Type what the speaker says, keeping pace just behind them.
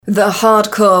The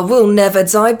Hardcore Will Never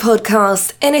Die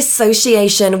podcast in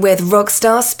association with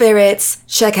Rockstar Spirits.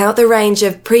 Check out the range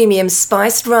of premium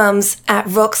spiced rums at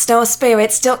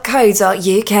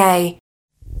rockstarspirits.co.uk.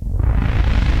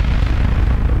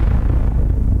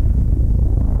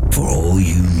 For all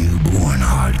you newborn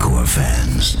hardcore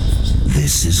fans,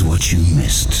 this is what you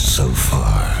missed so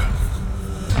far.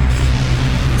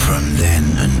 From then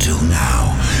until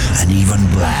now, and even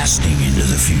blasting into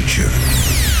the future,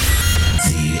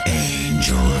 the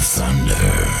Angel of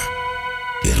Thunder.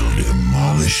 It'll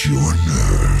demolish your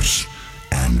nerves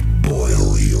and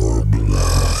boil your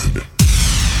blood.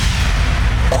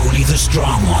 Only the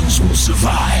strong ones will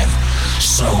survive,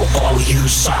 so all you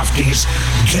softies,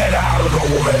 get out of the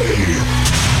way!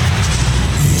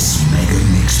 This mega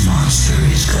mix monster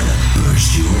is gonna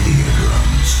burst your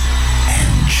eardrums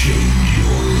and change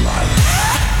your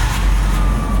life.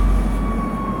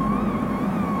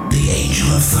 The Angel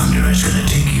of Thunder is gonna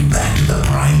take you back to the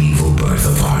primeval birth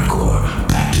of hardcore,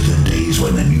 back to the days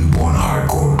when the newborn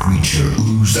hardcore creature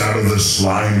oozed out of the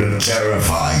slime to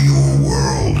terrify your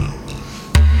world.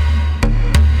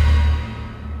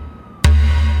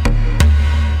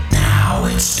 Now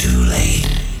it's too late.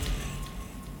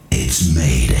 It's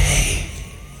Mayday.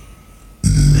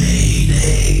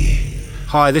 Mayday.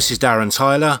 Hi, this is Darren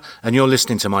Tyler, and you're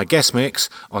listening to my guest mix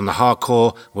on the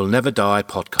Hardcore Will Never Die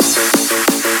podcast.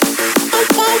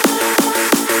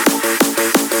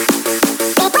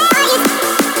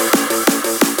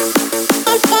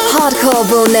 Hardcore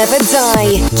Will Never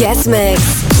Die guest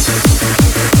mix.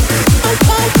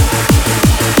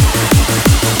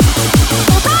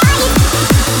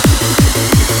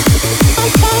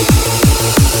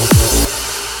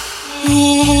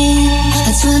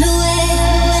 Let's run away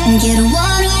and get a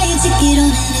one-way ticket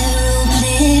on an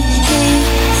aeroplane. Hey,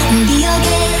 we'll be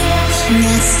okay.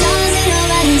 Got stars in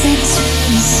our eyes and it's really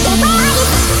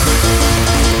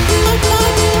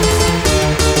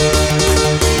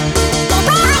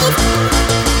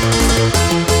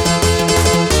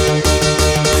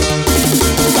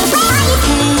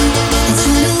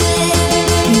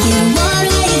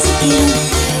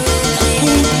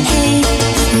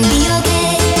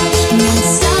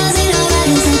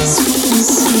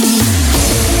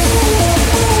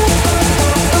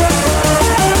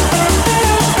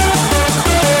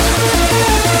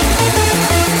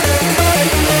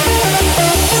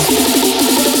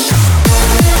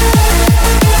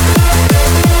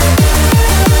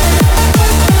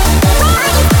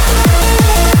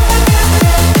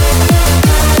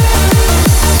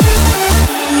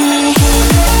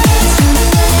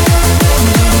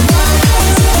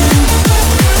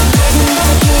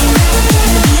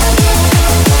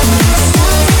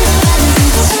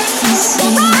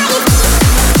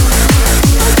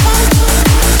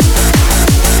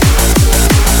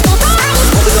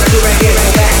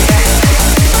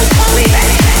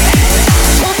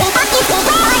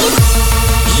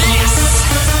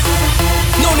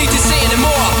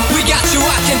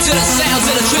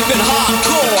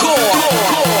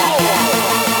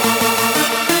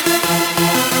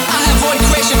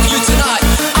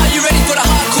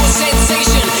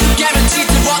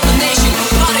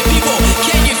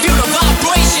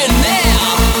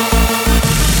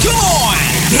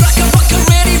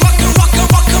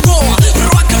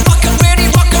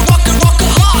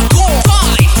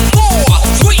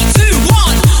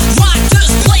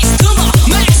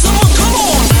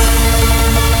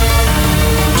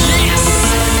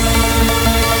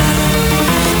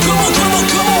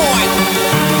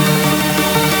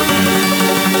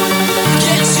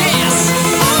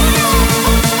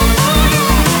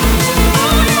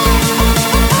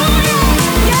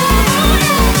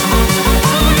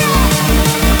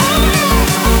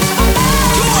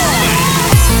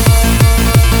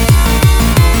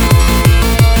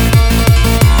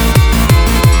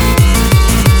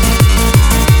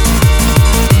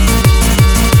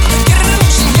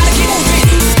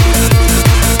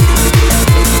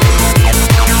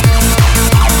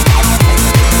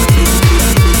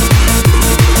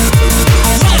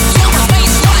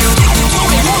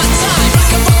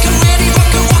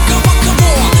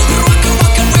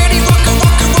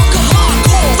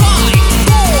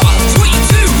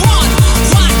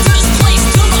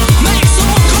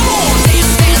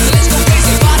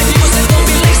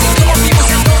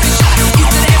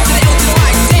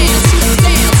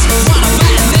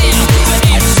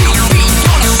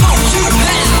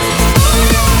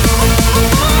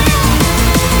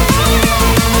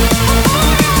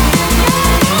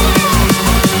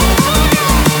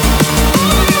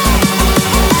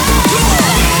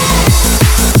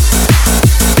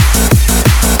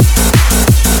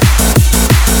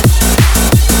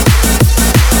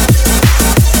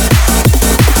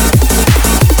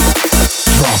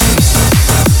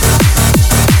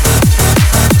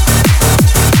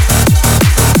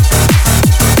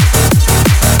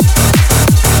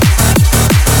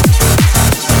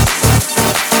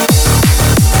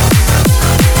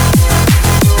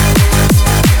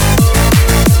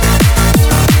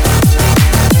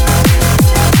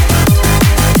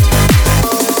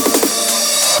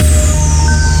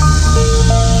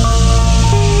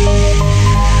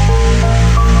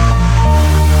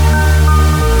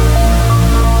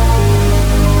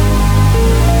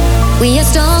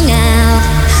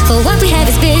For what we have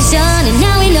is vision, and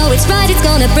now we know it's right, it's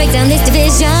gonna break down this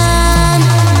division.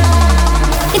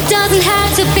 It doesn't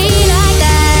have to be like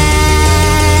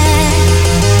that.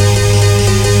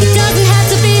 It doesn't have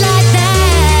to be like that.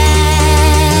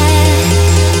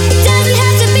 It doesn't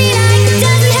have to be like, it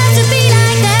doesn't have to be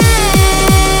like that.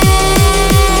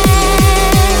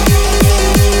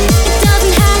 It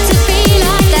doesn't have to be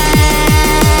like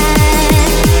that.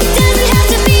 It doesn't have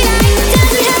to be like, it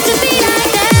doesn't have to be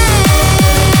like that.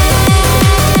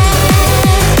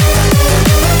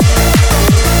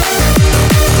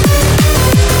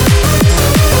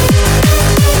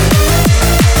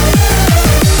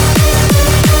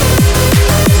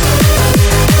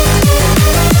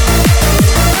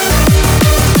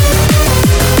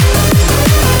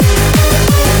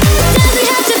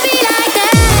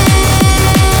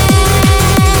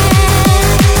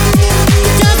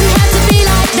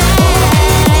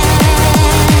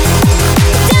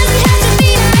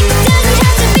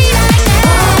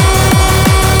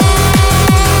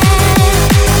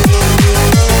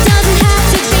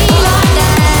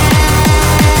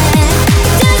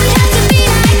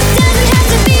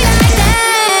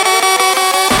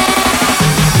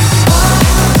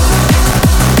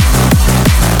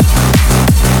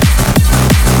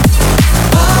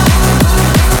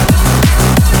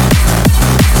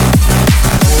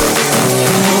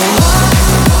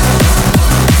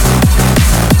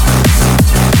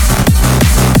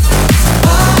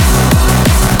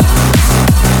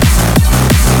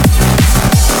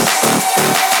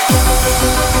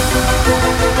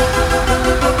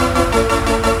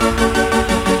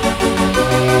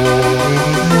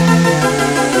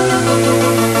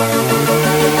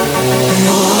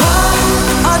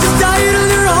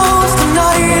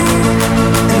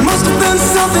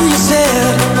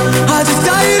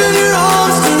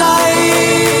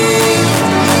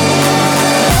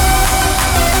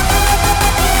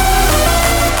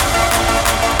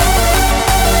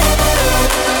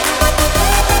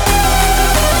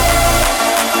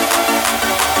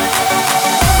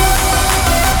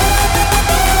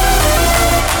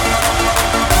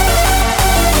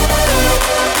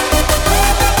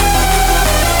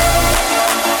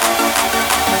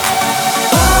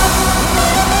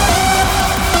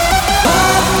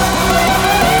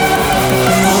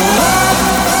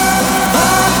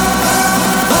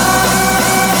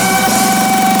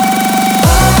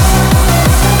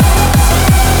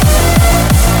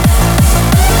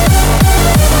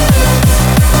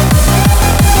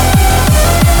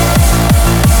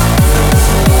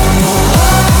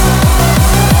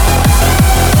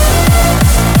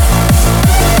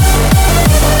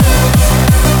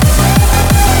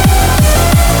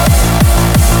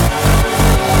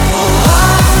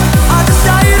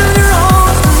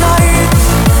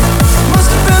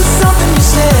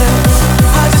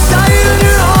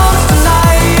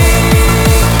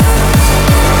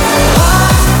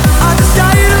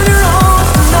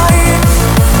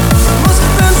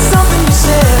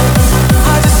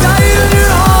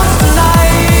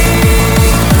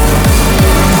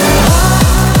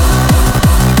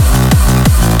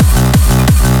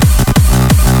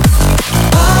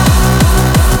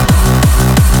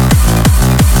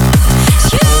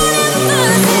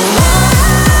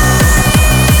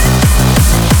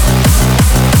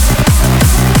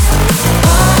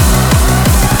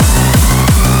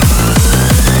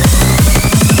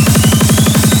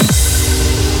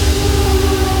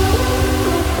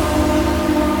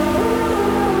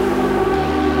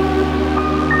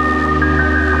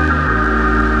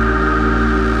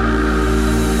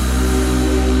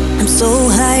 so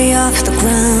high off the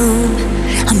ground.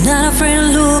 I'm not afraid of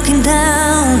looking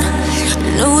down.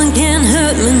 No one can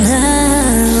hurt me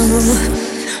now.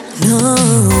 No.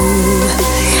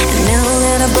 And now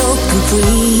that I've broken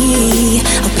free,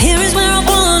 up here is where I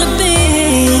wanna be,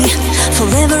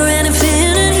 forever and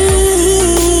infinity.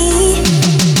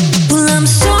 Well, I'm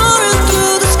soaring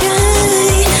through the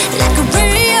sky like a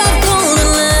ray of golden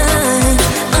light.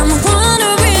 I'm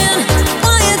wondering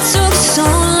why it took so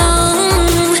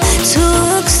long,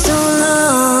 took so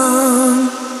long.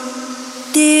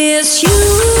 This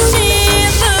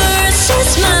universe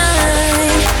is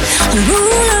mine, a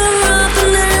ruler of the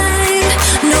night,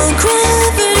 no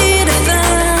gravity to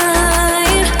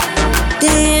fight.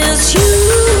 This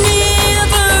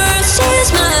universe is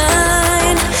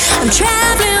mine, I'm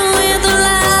traveling with the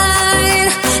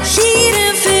light,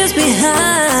 leaving fears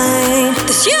behind.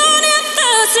 This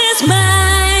universe is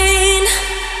mine.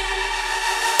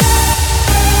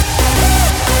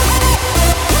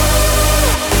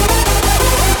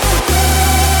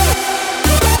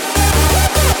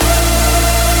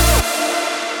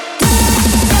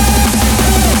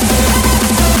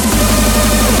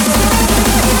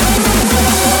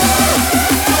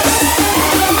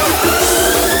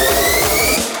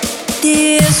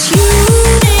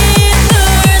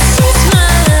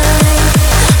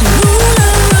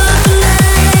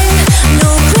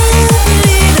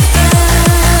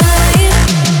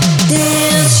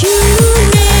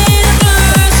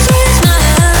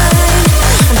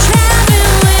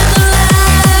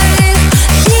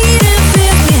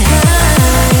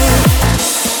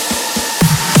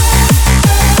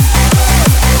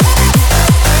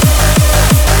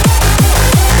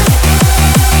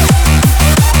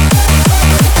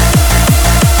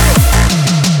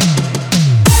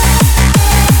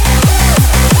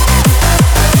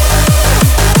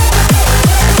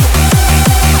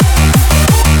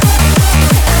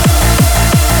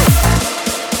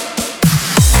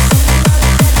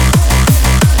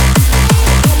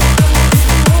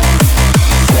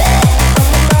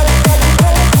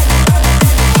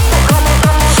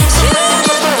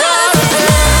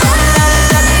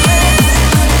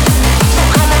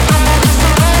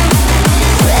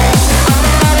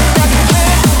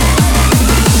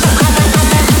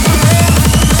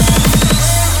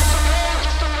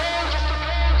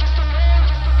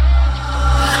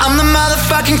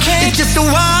 just a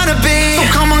wannabe. So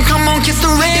come on, kiss the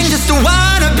ring, just a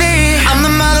wannabe. I'm the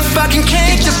motherfucking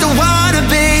king, just a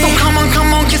wannabe. So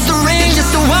come on, kiss the ring,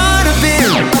 just a wannabe.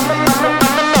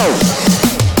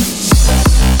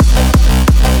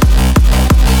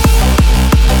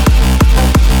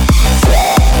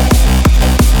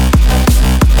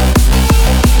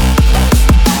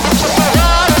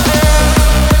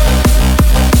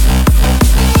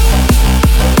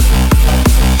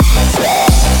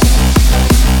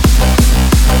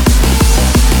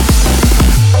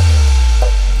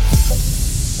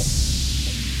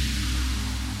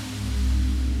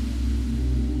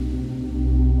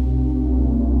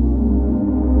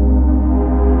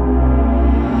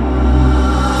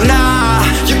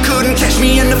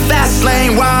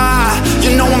 Lane, why?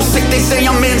 You know I'm sick, they say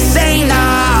I'm insane,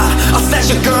 nah. I'll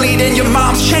snatch your girl, eat in your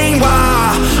mom's chain,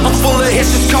 why? I'm full of hits,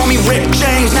 just call me Rick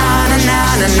James. Nah, nah,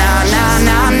 nah, nah, nah, nah,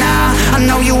 nah, nah. I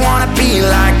know you wanna be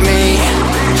like me.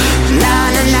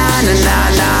 Nah, nah, nah, nah, nah,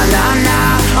 nah, nah,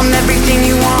 nah. I'm everything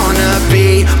you wanna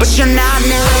be, but you're not,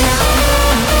 nah.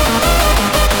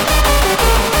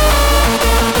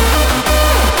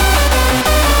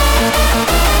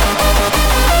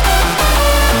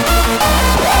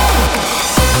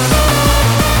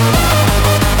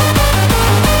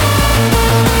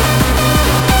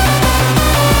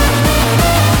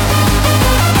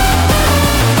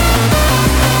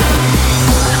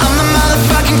 I'm the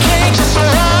motherfucking king, just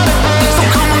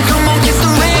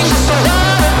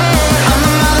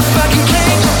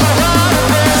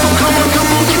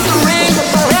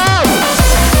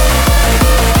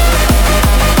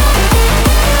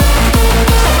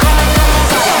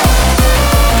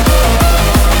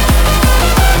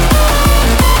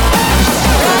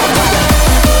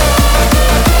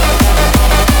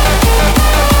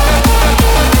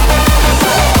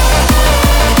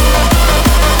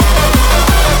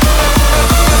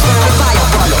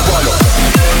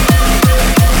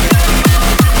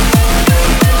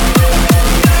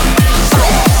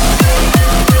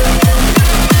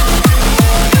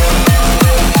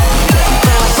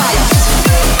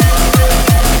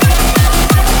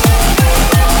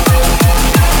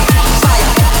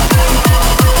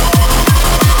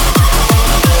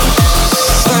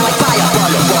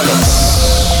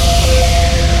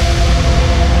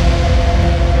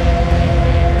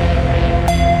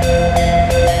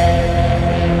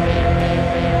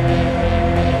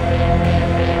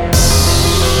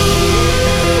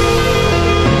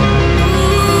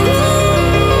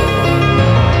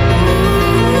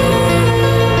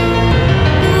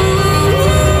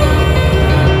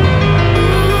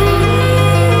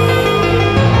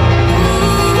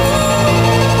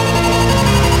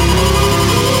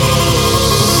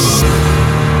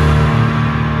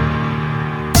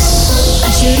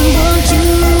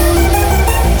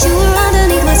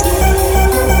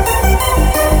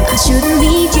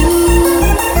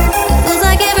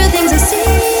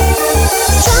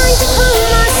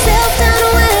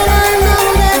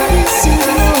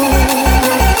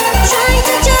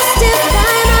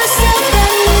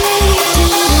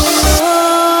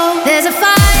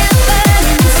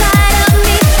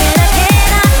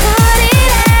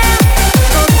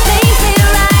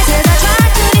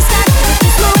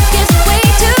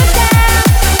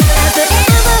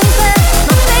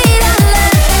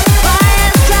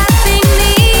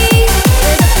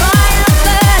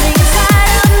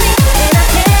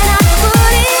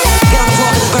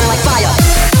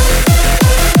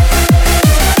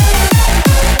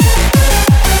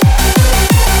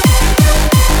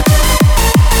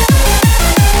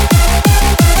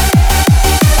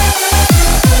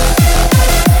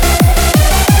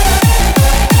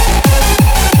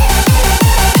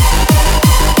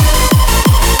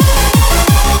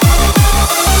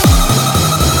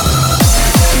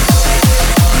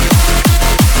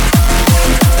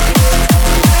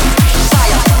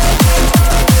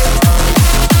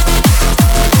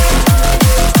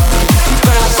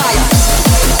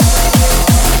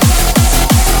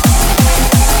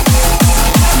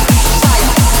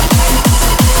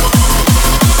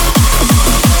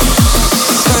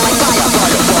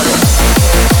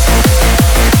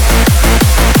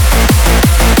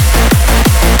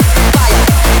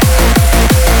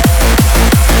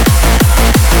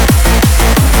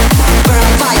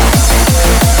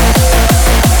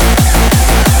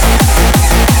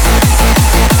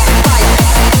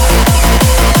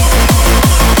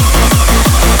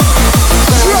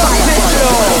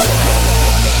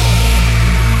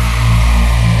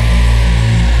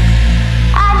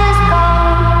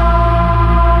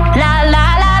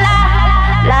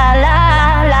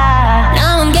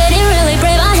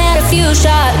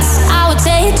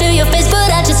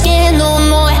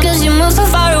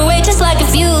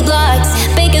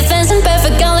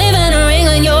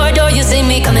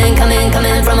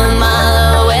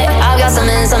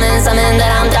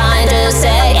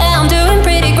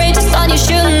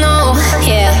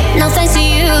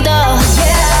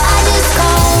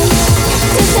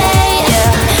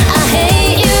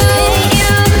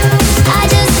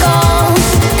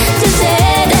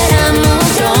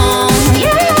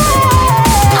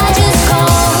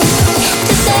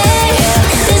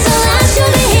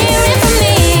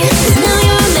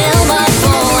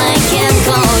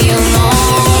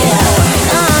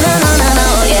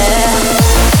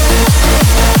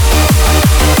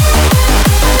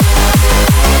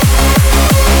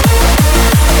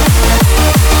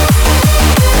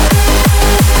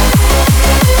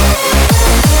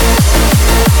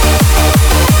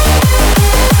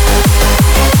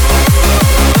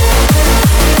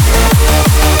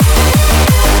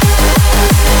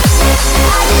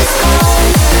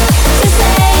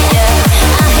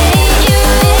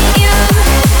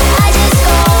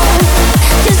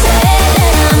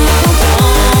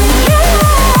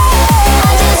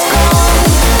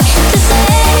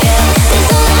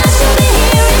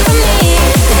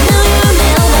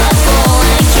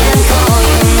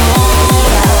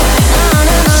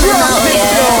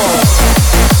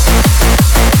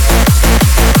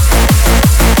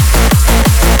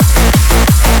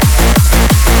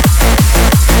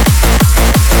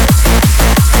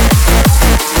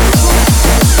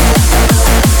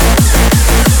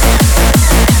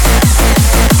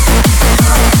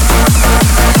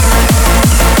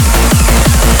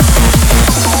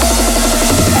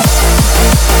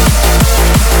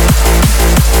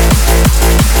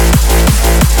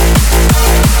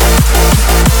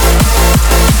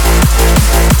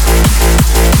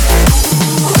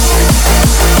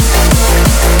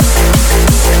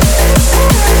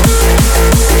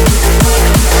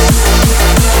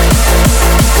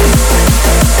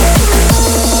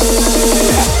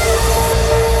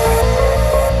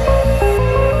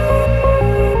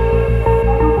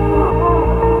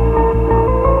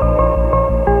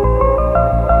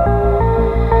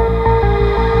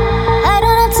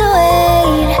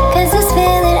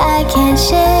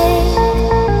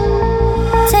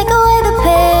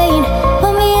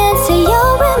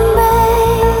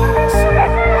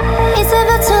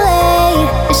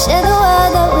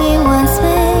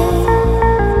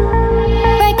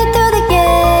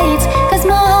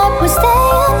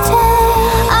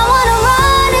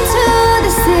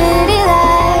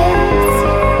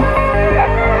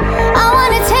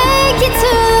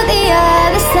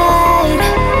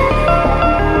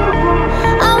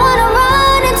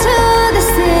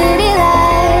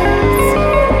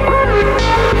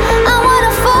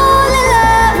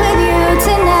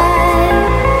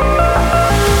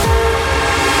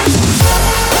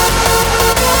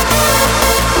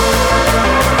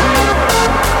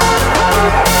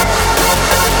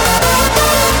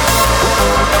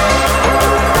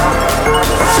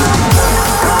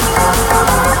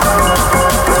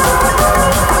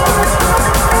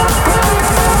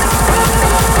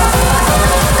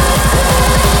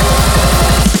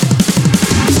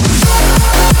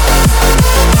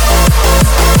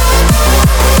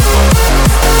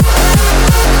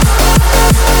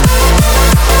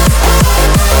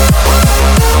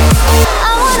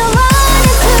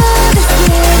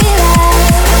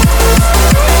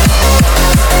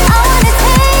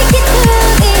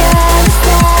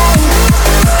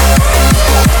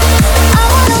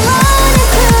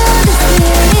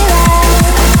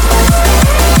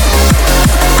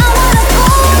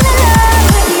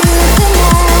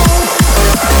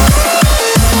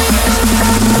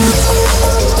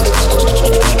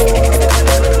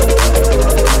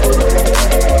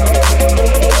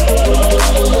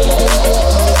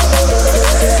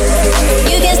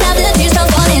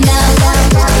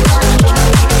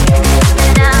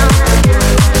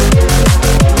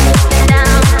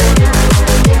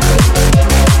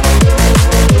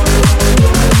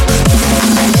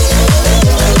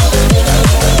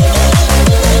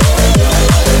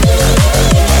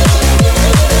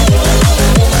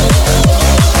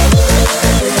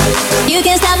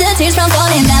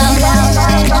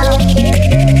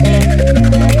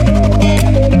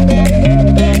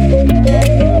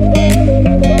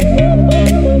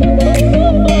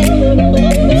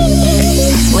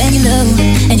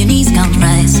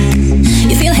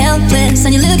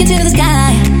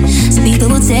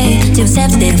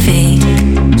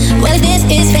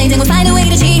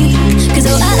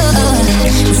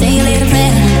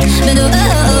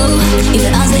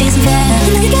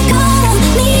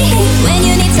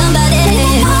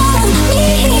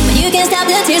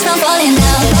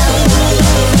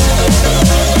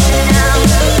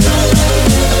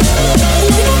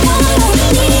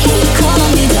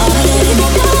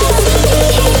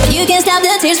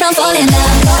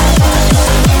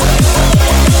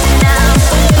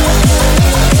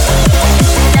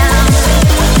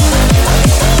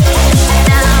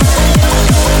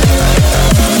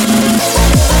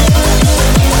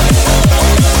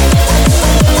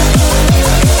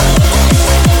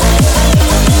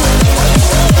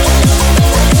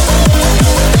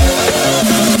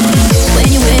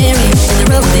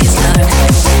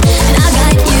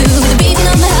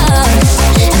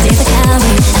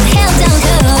Held down,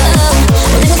 girl.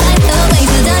 Never fight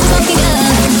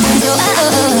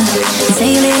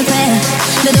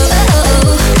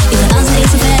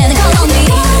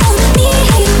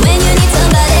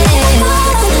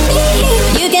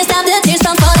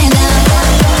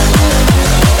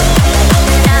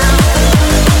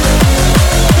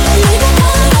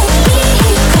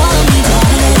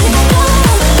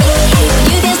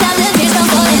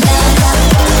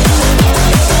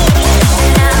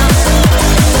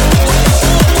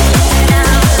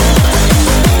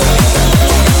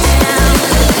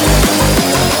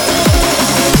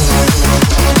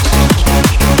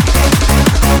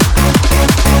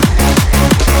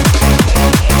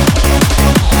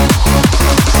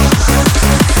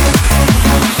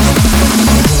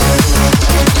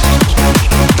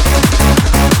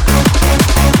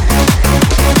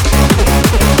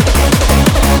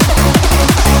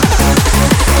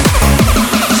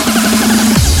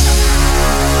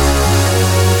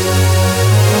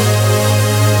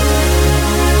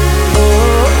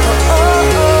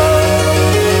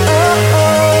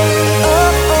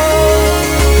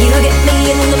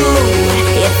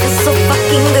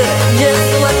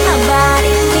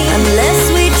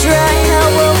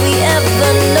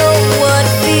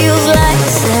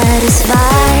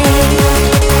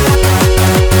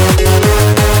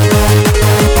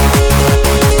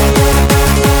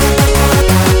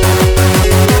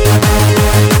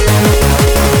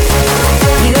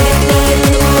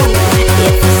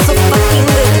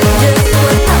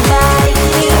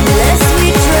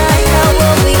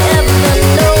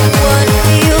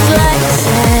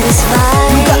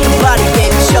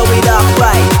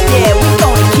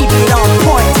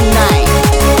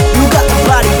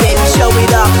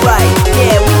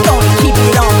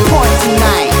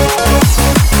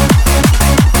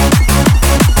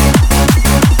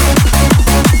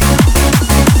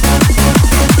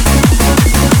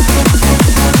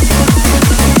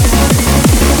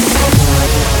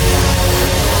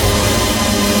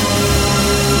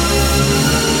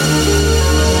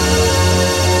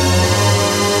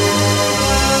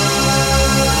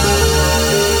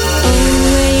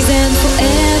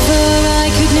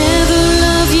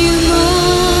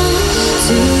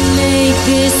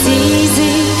this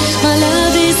easy. My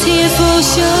love is here for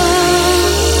sure.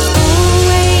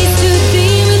 Always to be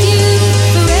with you,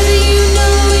 forever you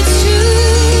know it's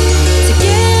true.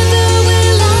 Together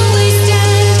we'll always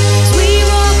stand as we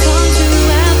walk on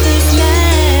throughout this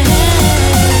land.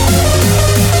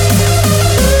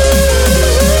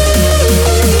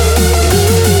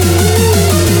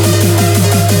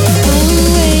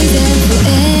 Always and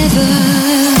forever.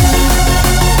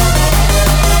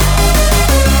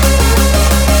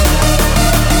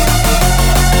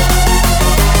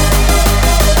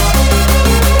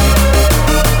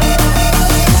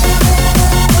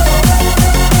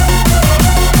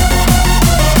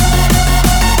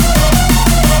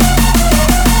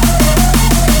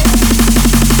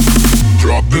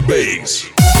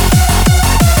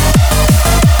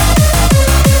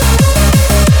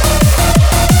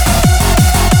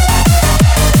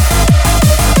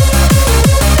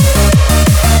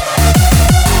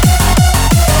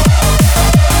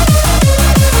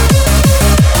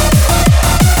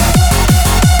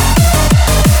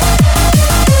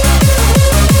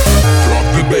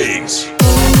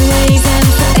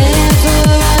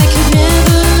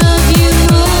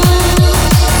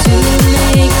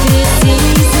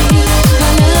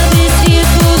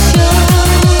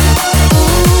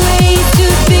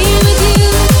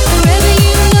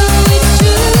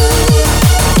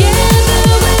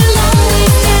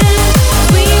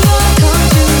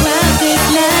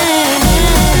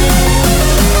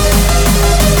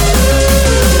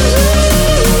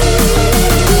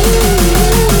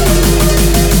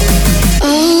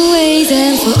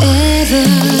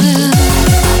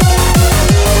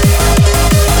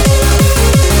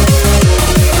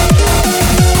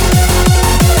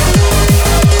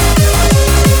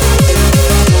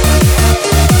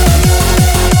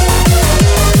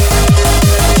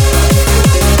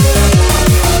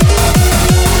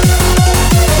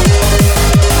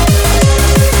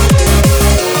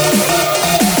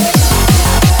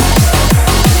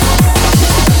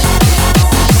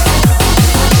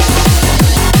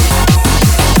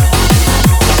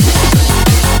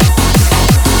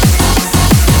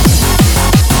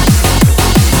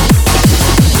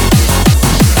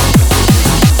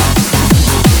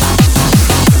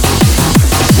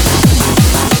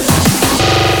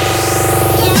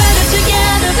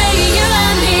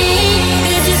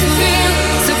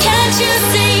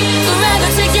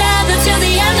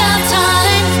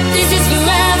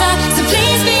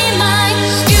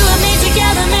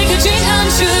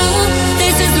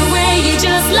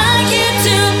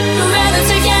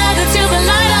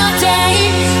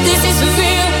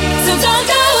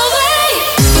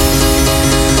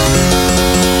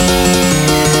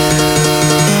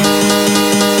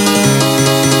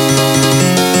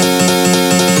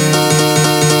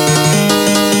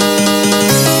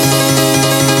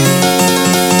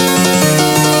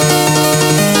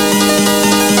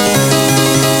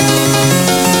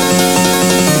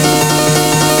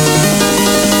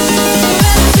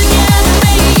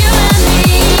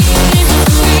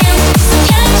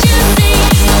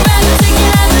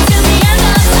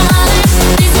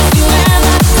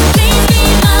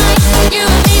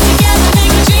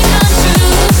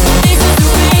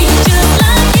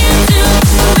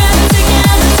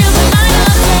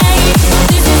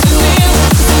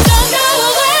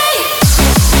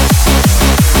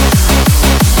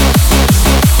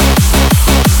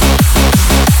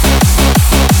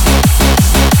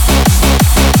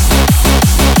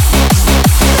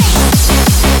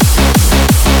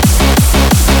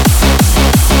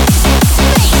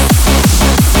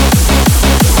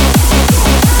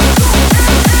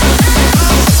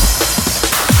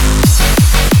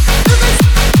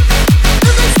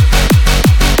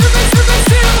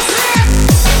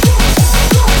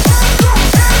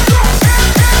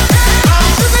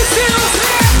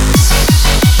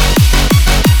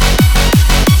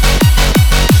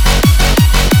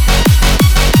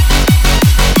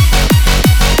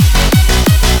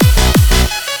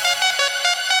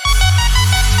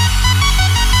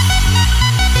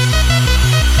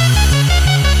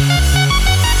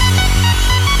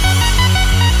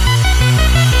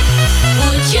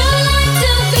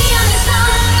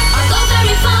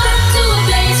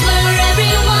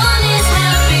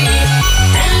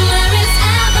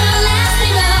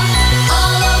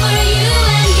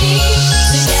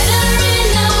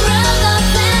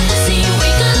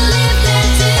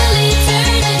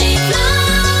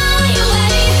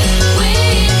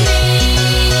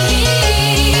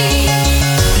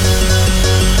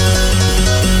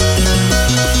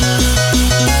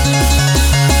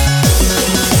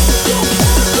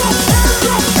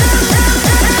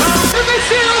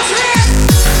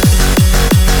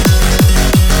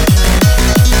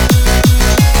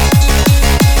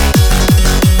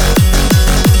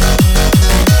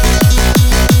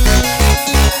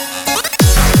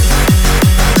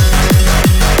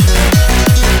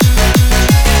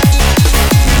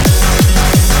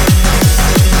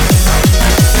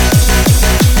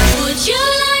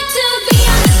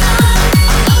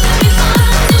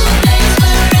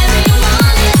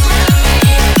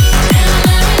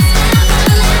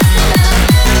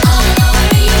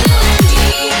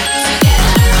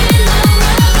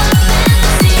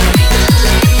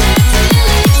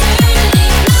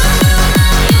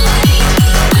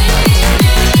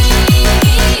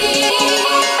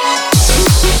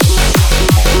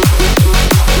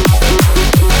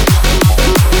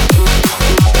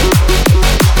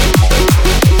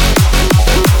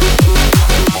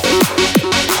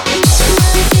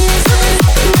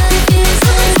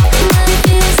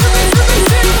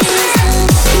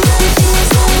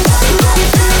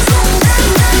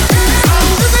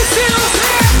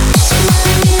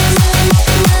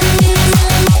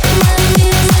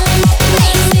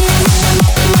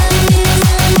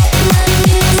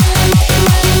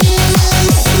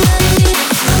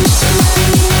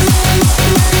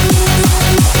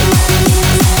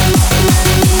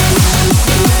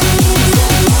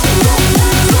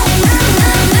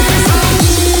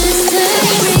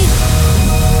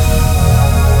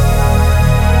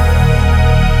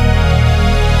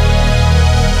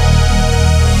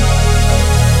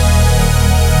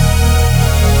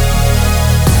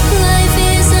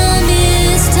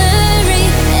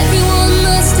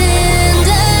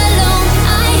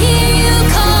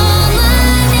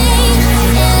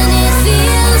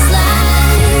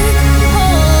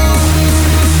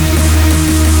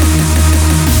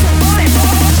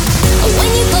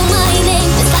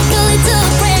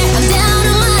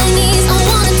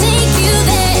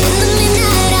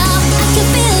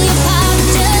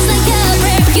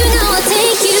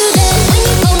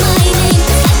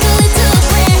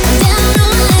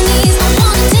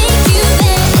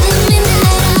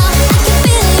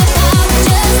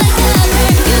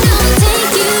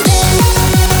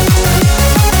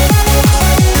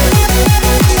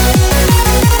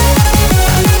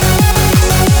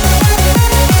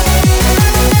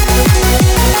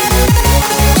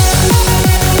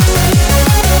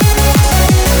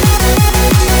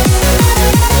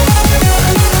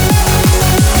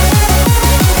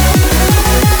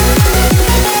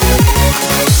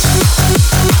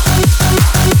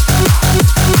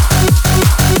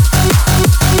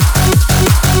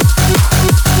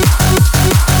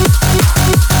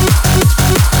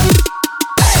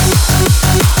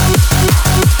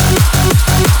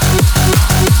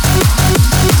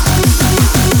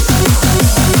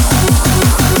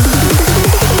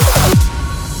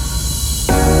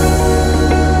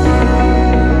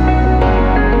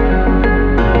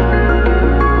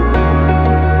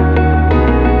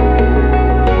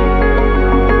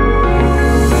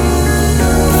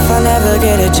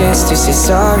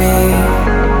 sorry.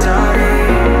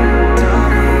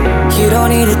 You don't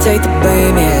need to take the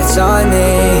blame, yeah, it's on me.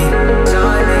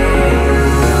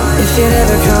 If you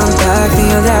never come back, then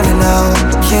you'll never know.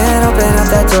 Can't open up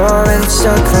that door when it's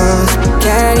so closed.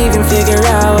 Can't even figure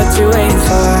out what you're waiting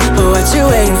for. What you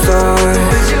waiting for?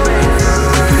 If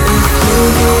you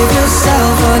give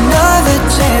yourself another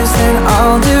chance, then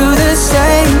I'll do the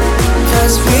same.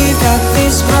 'Cause we've got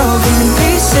these broken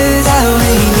pieces that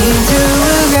we need to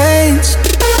arrange.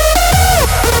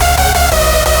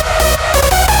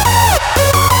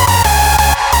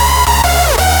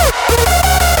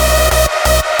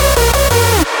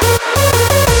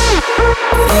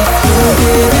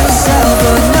 Give yourself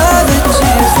another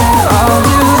chance, then I'll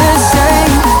do the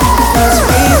same. 'Cause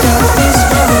we've got these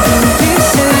broken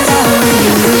pieces that we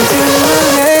need to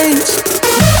arrange.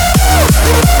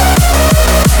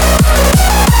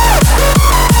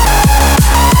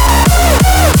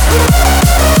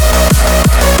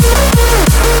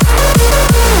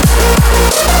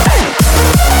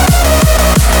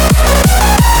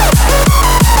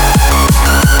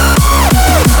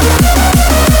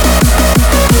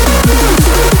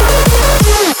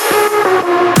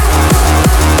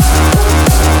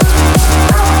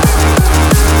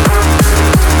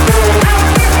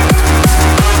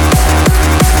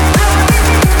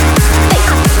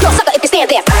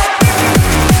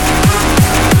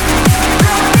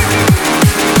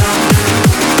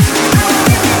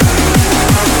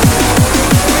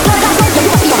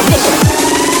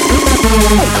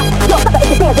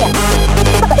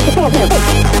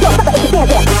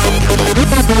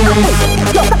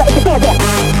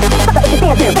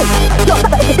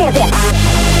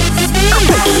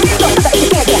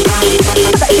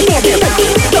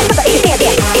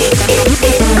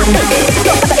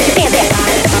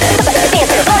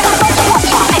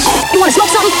 You wanna smoke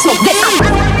something? Smoke this.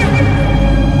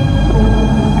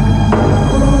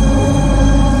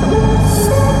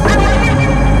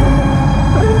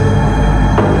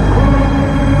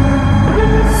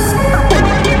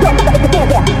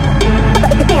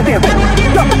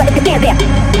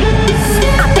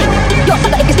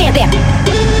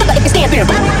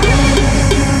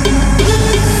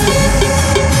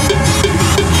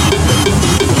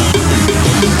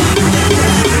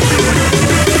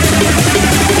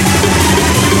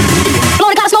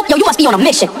 Be on a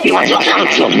mission. You want to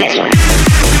be on a mission.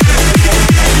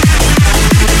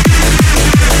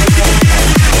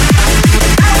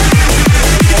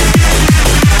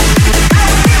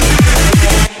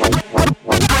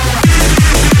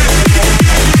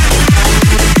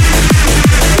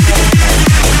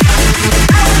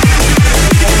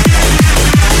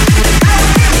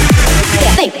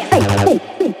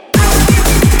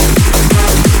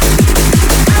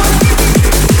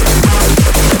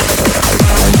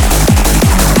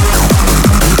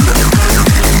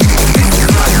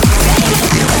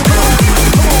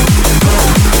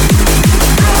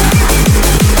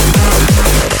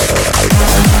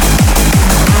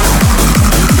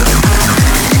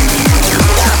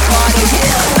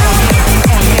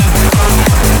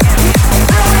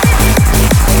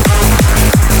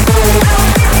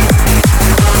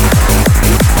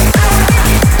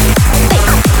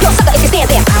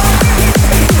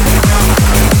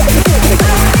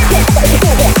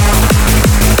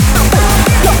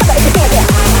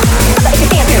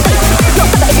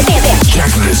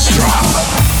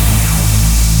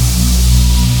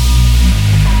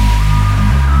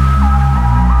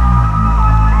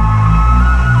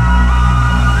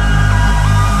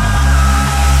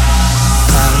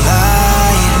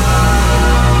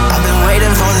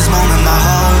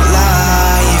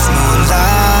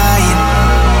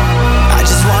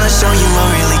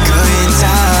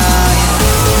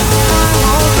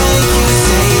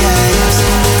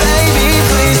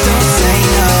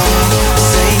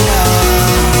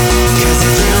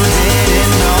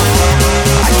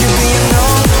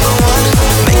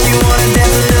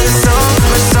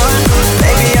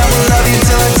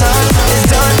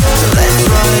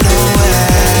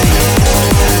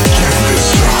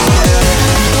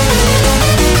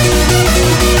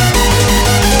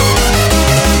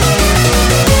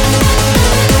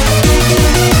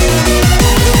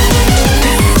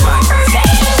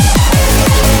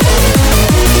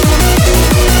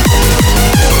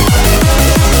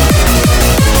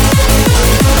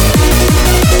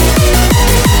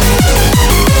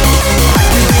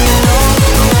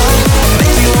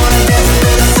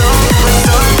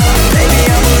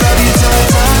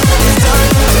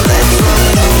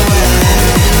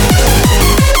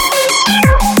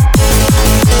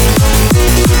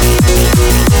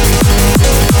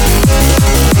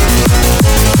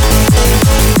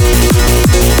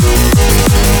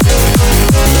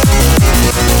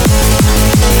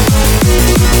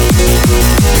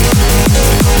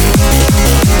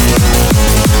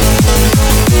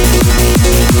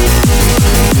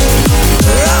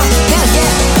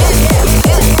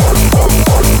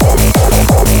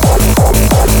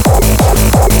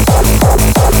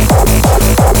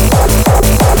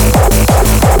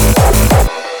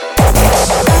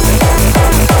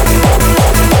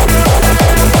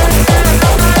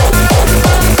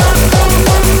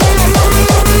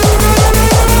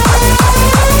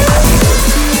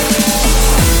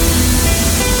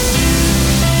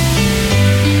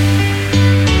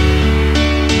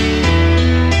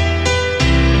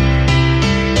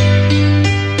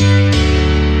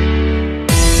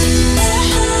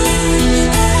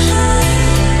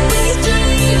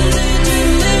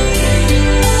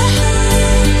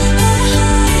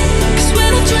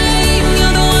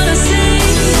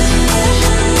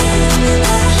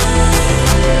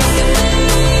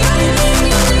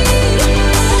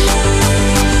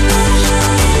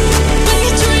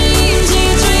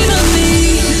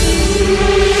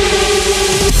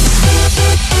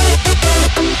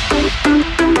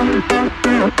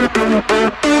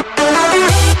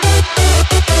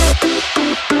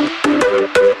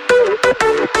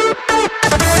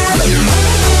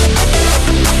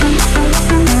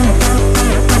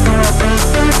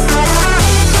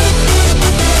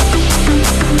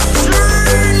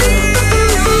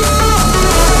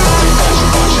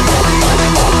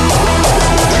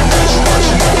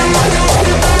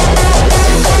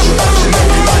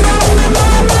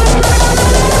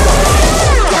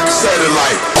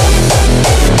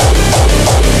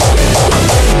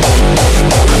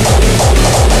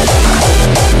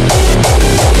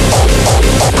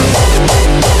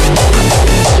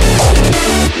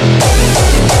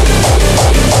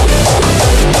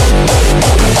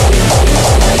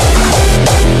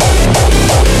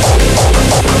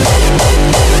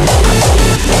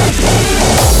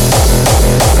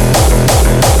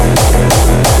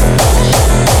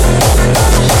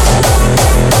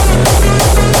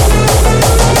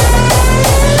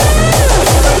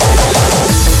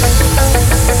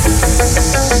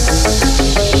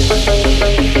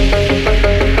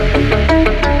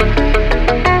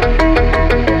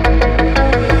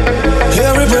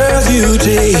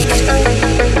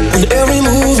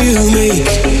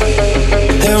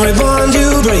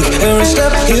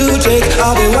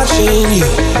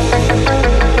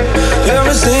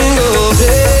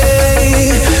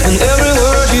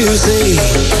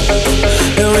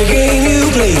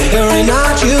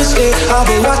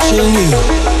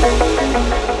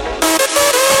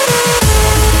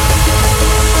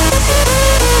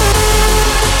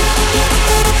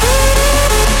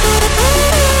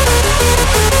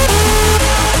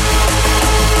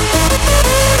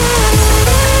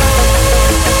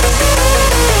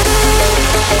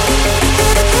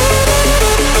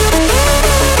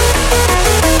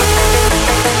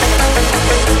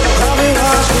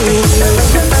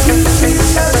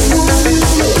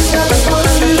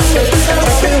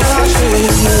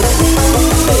 Watching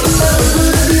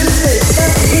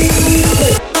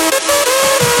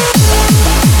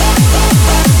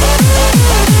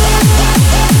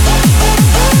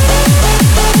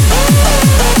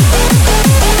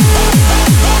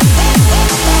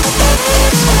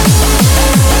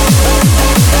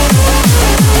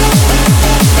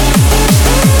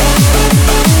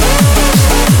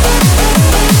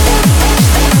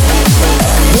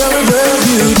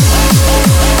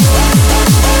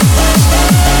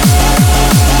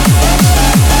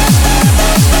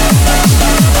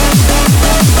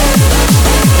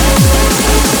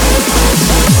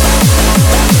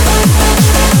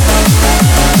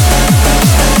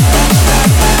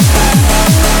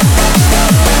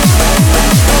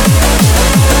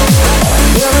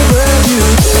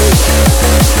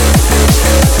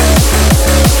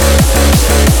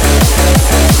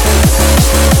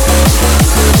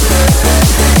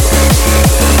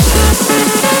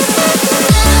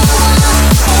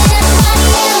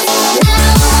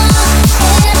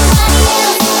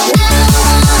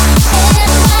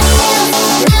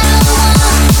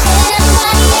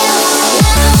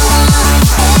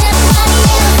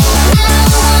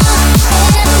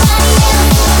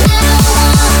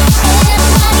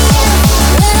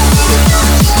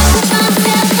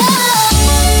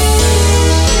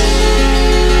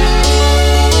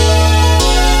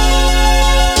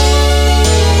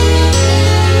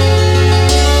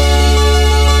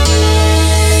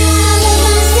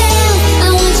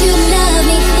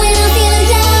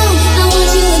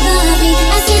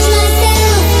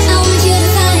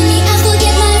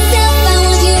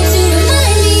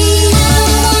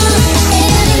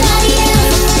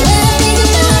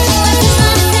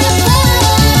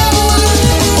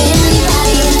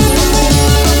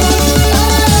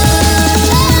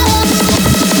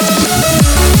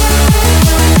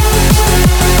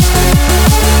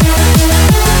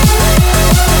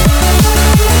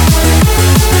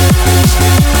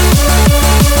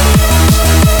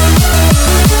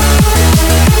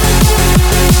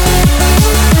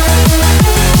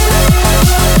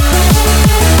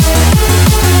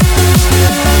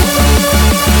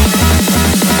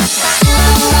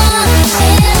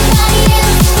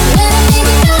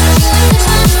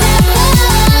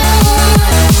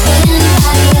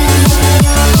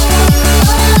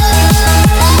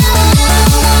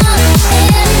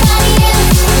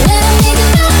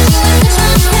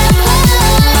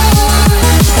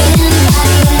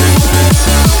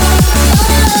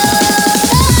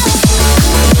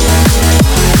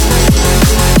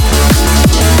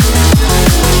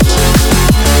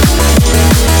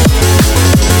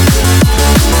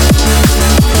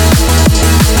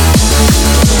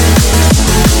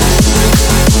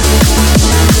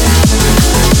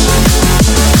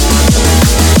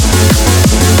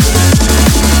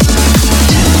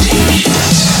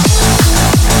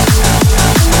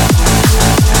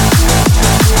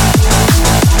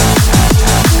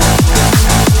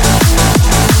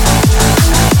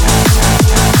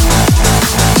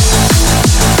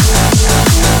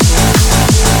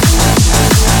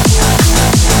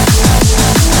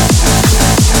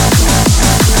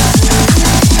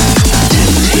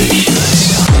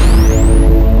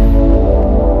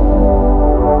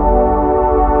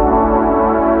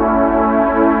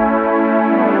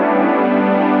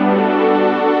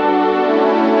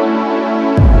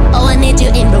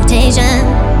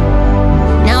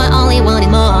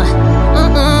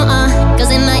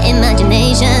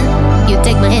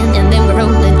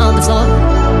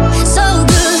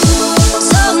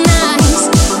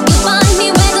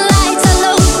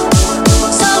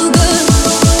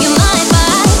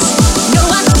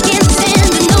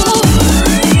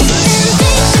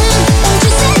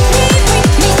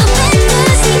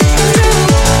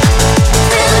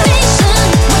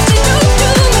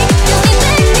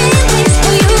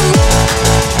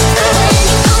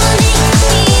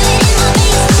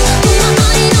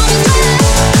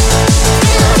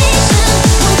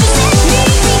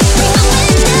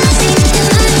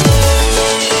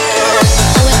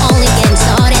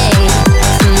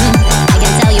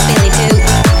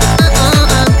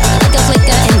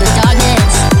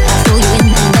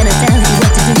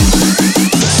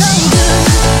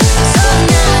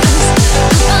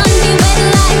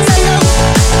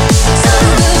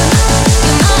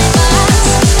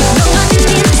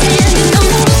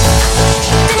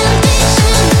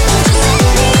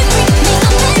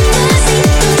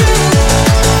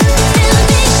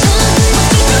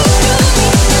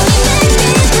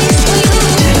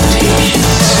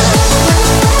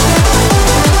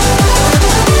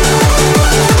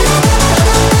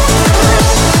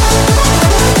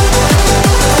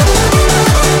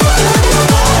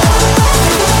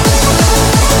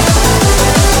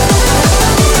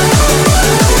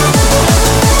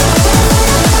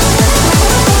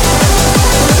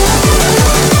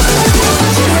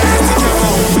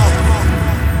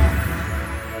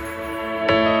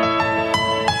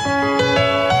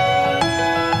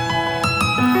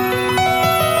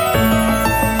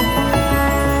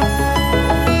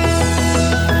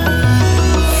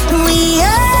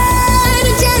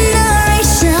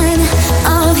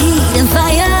heat and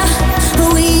fire.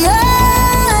 We are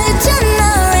a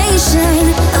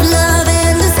generation of love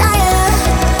and desire.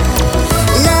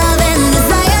 Love and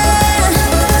desire.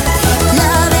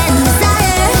 Love and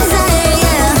desire, desire,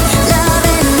 yeah. Love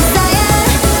and desire.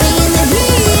 Bringing the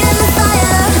heat and the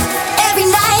fire every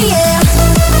night, yeah.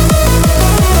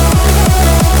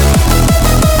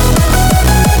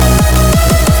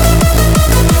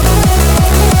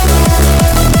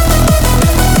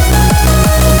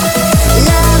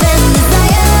 Love and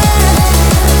desire.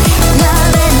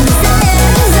 Love and desire,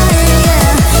 desire, yeah.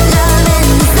 Love and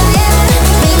desire.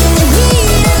 Bringing the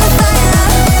heat and the fire.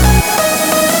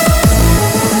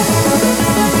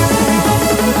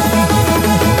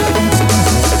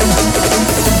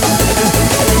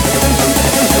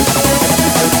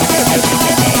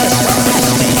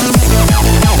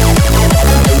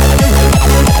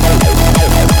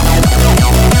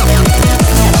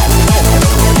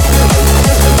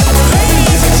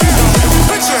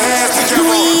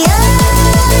 We are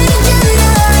a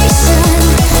generation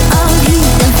of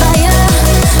heat and fire.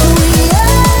 We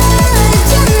are a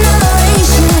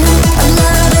generation of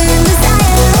love and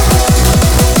desire.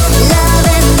 Love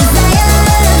and desire.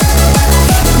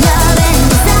 Love and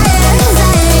desire,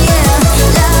 desire, yeah.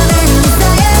 Love and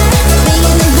desire.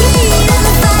 Bringing the heat and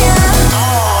the fire.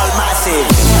 All massive.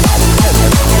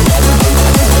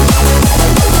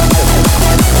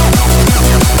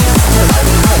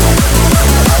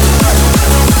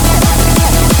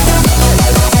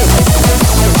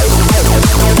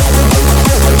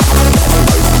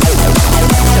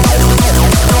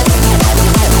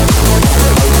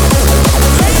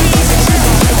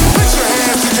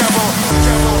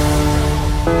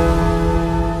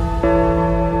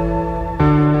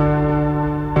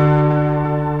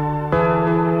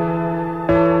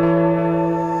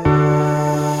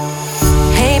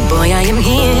 Hey boy, I am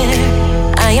here.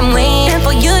 I am waiting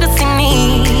for you to see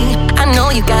me. I know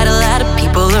you got a lot of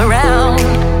people around,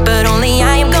 but only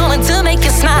I am going to make you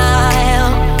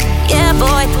smile. Yeah,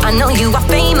 boy, I know you are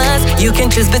famous. You can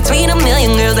choose between a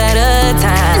million girls at a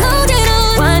time.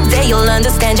 One day you'll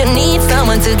understand you need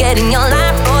someone to get in your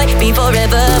life, boy. Be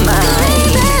forever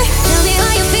mine. Tell me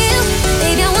how you feel,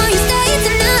 baby. I want you to stay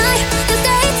tonight,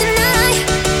 stay tonight.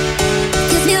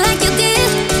 Kiss me like you did,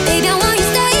 baby. I want you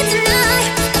to stay tonight,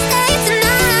 stay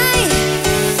tonight.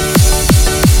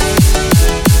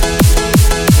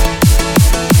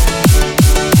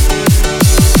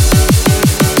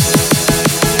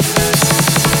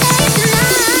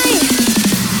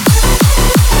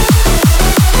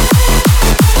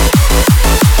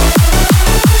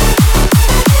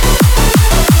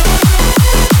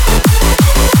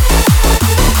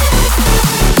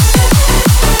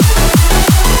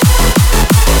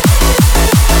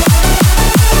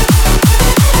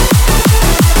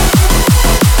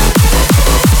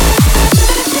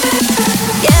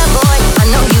 Yeah, boy, I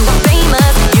know you are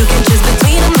famous. You can choose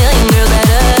between a million girls at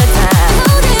a time.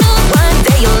 One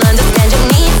day you'll understand you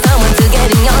need someone to get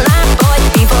in your life, boy.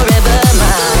 Be forever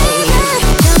mine.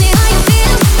 Tell me how you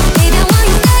feel, baby. I want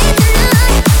you to stay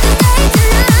tonight, stay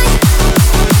tonight.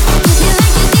 Kiss me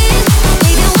like you did,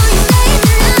 baby. I want you to stay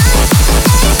tonight, stay tonight.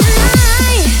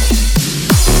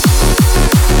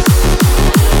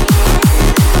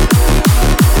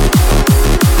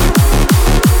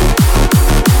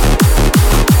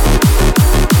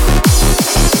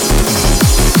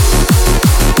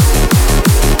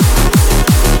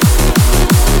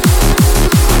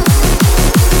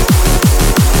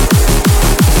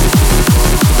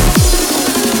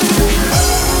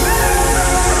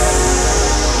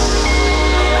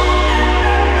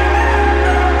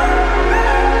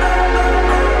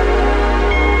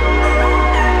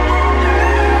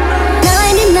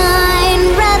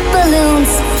 Red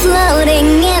balloons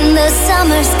floating in the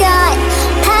summer sky.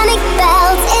 Panic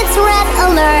bells, it's red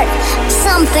alert.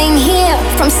 Something here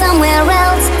from somewhere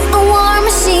else. A war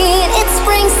machine, it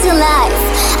springs to life.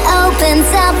 Opens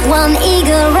up one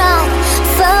eagle eye,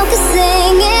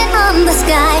 focusing it on the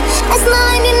sky as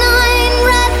 99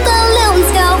 red balloons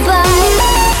go by.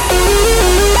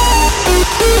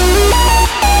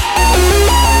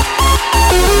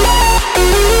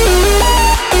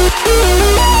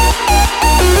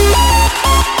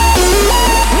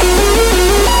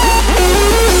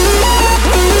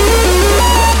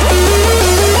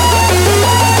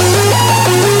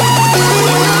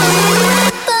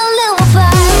 Balloon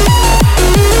fire.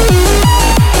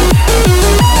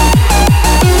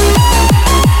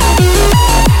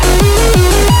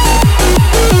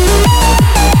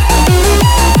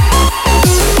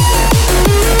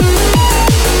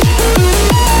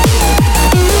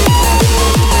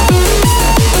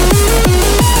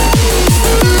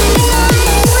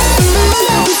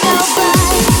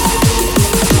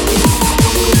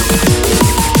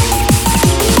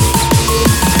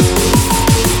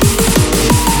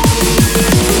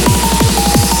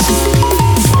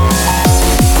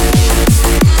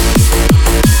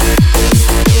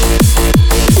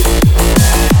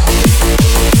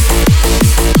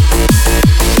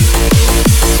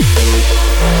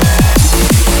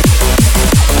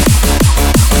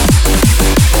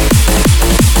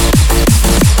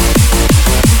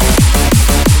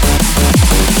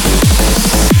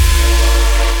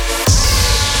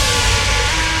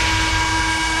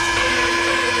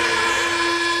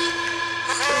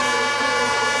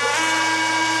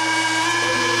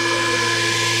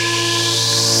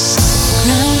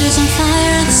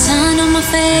 sun on my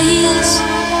face,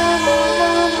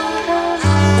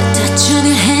 the touch of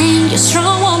your hand, your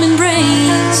strong warm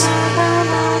embrace.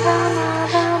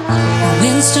 A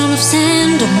windstorm of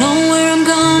sand, don't know where I'm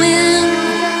going.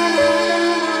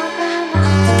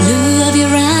 The blue of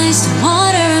your eyes, the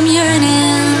water I'm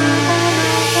yearning.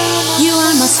 You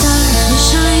are my star, you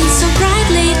shine so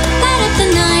brightly, light up the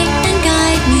night and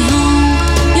guide me home.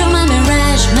 You're my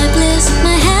mirage, my bliss,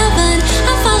 my heaven.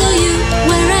 I'll follow you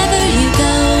wherever you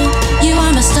go. You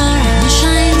are my star, you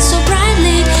shine so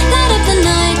brightly, light up the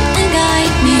night and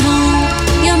guide me home.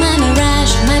 You're my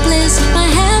mirage, my bliss, my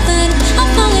heaven.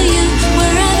 I'll follow you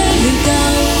wherever you go.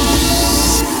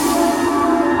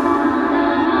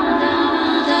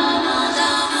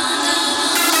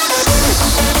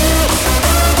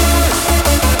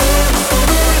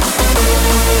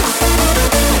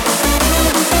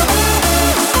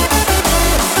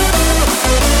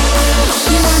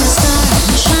 You are my star,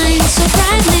 you shine so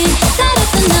brightly, light up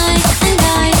the night and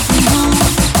guide me home.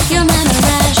 You're my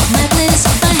mirage, my bliss,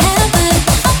 my heaven.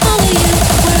 I'll follow you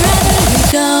wherever you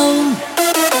go.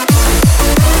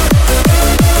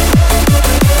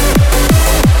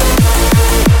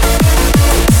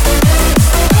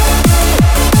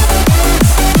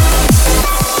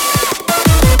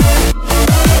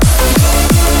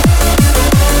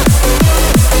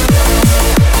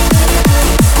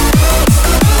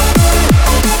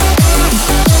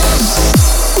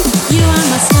 You are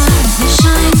my star, you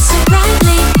shine so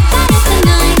brightly, light up the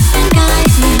night and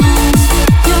guide me home.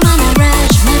 You're my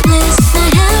mirage, my bliss, my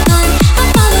heaven.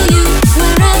 I'll follow you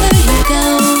wherever you go.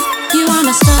 You are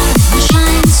my star, you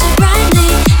shine so brightly,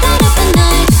 light up the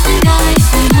night and guide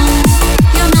me home.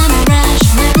 You're my mirage,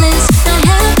 my bliss, my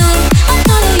heaven. I'll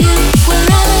follow you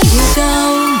wherever you go.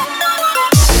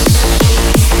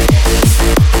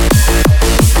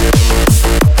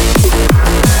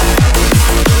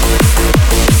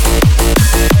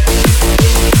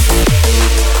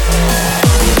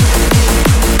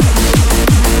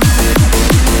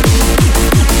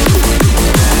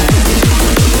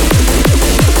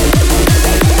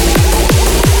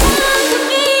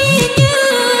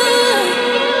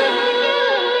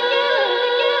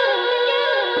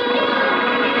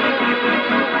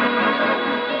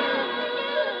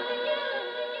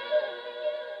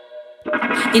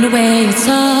 In a way, it's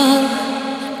all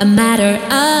a matter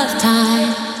of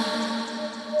time.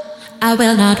 I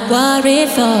will not worry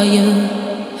for you,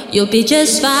 you'll be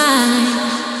just fine.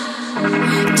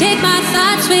 Take my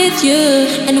thoughts with you,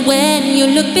 and when you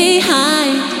look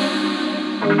behind,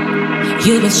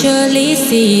 you will surely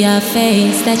see a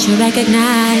face that you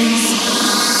recognize.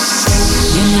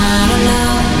 You're not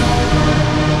alone,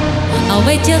 I'll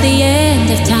wait till the end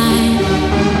of time.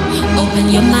 Open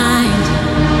your mind,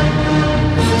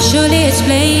 surely it's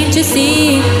plain to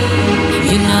see.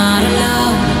 You're not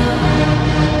alone,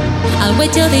 I'll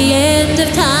wait till the end of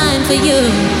time for you.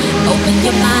 Open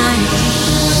your mind,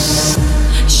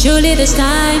 surely there's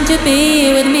time to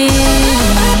be with me.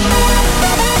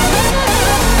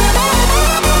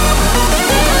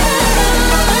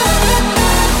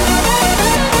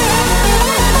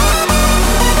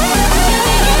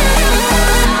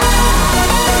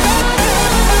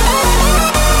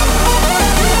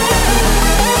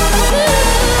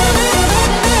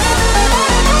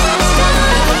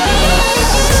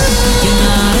 You're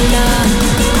not alone,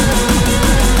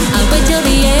 I'll wait till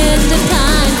the end of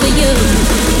time for you.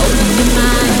 Open your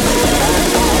mind,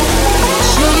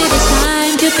 surely there's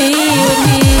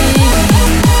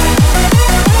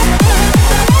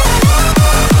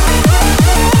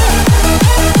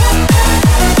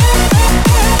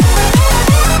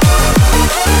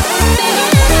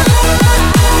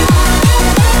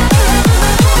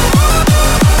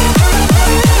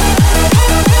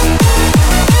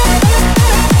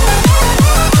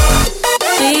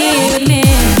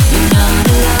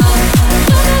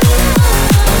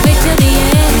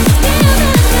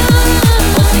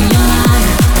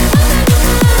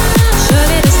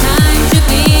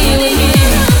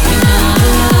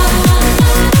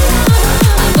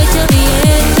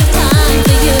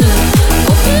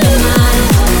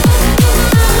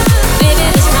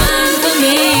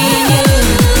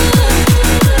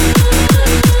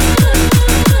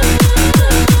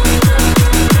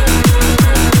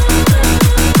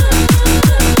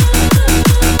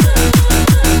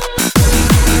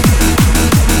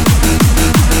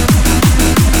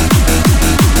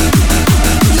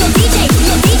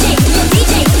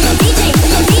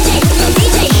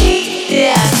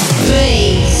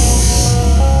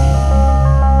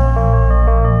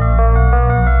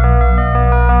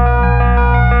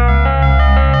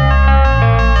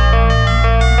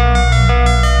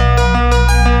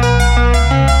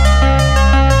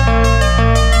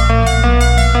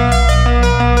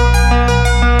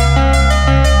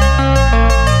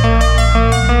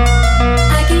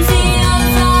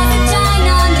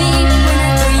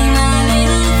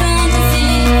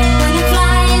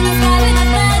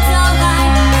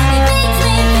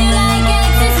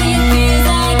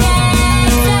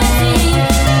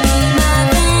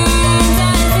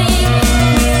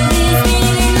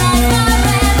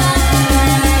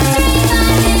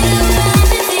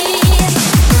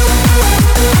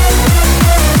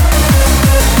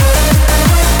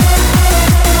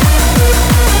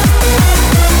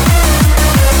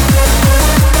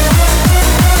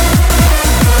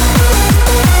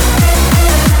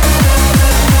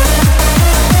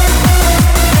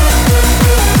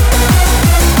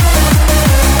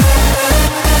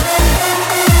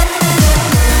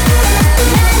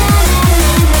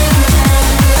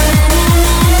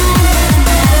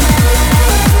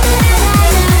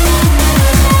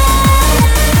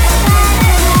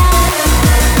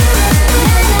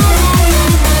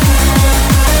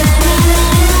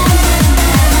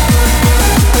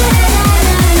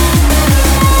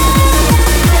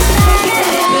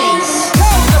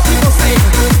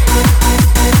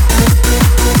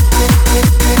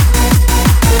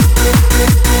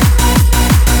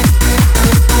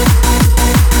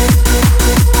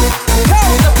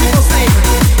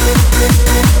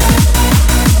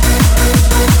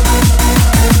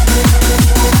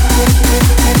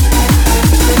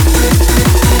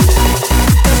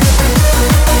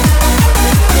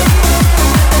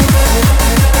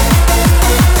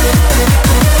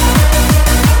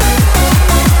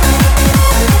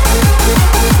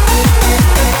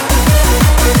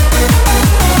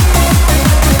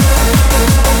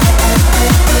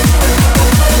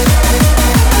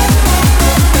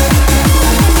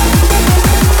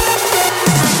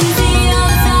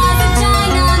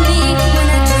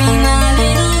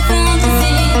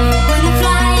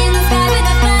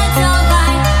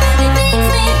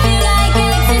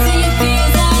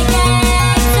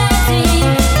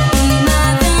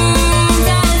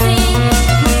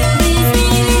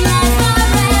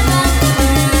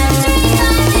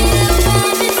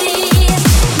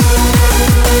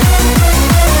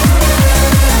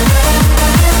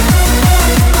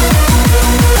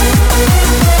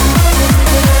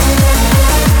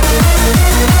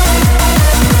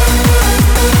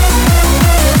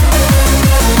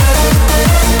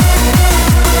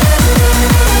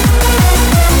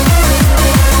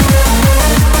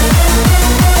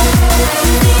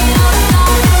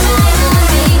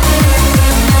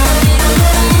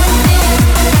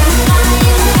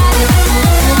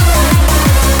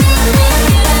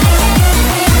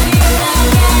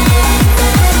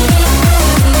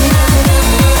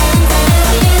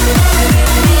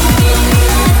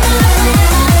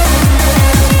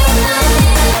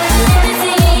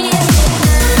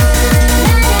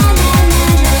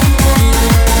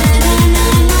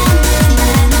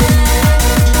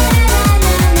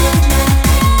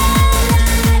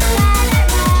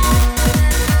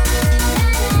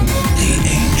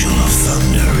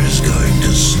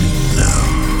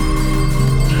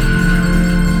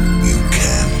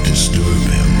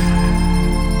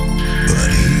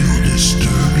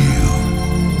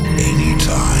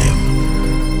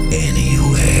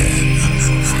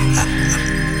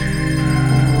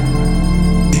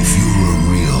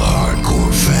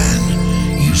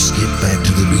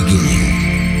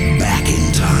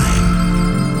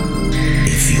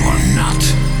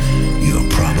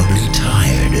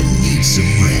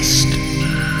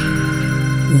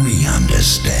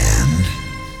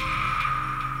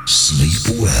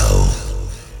Well,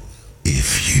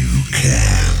 if you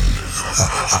can.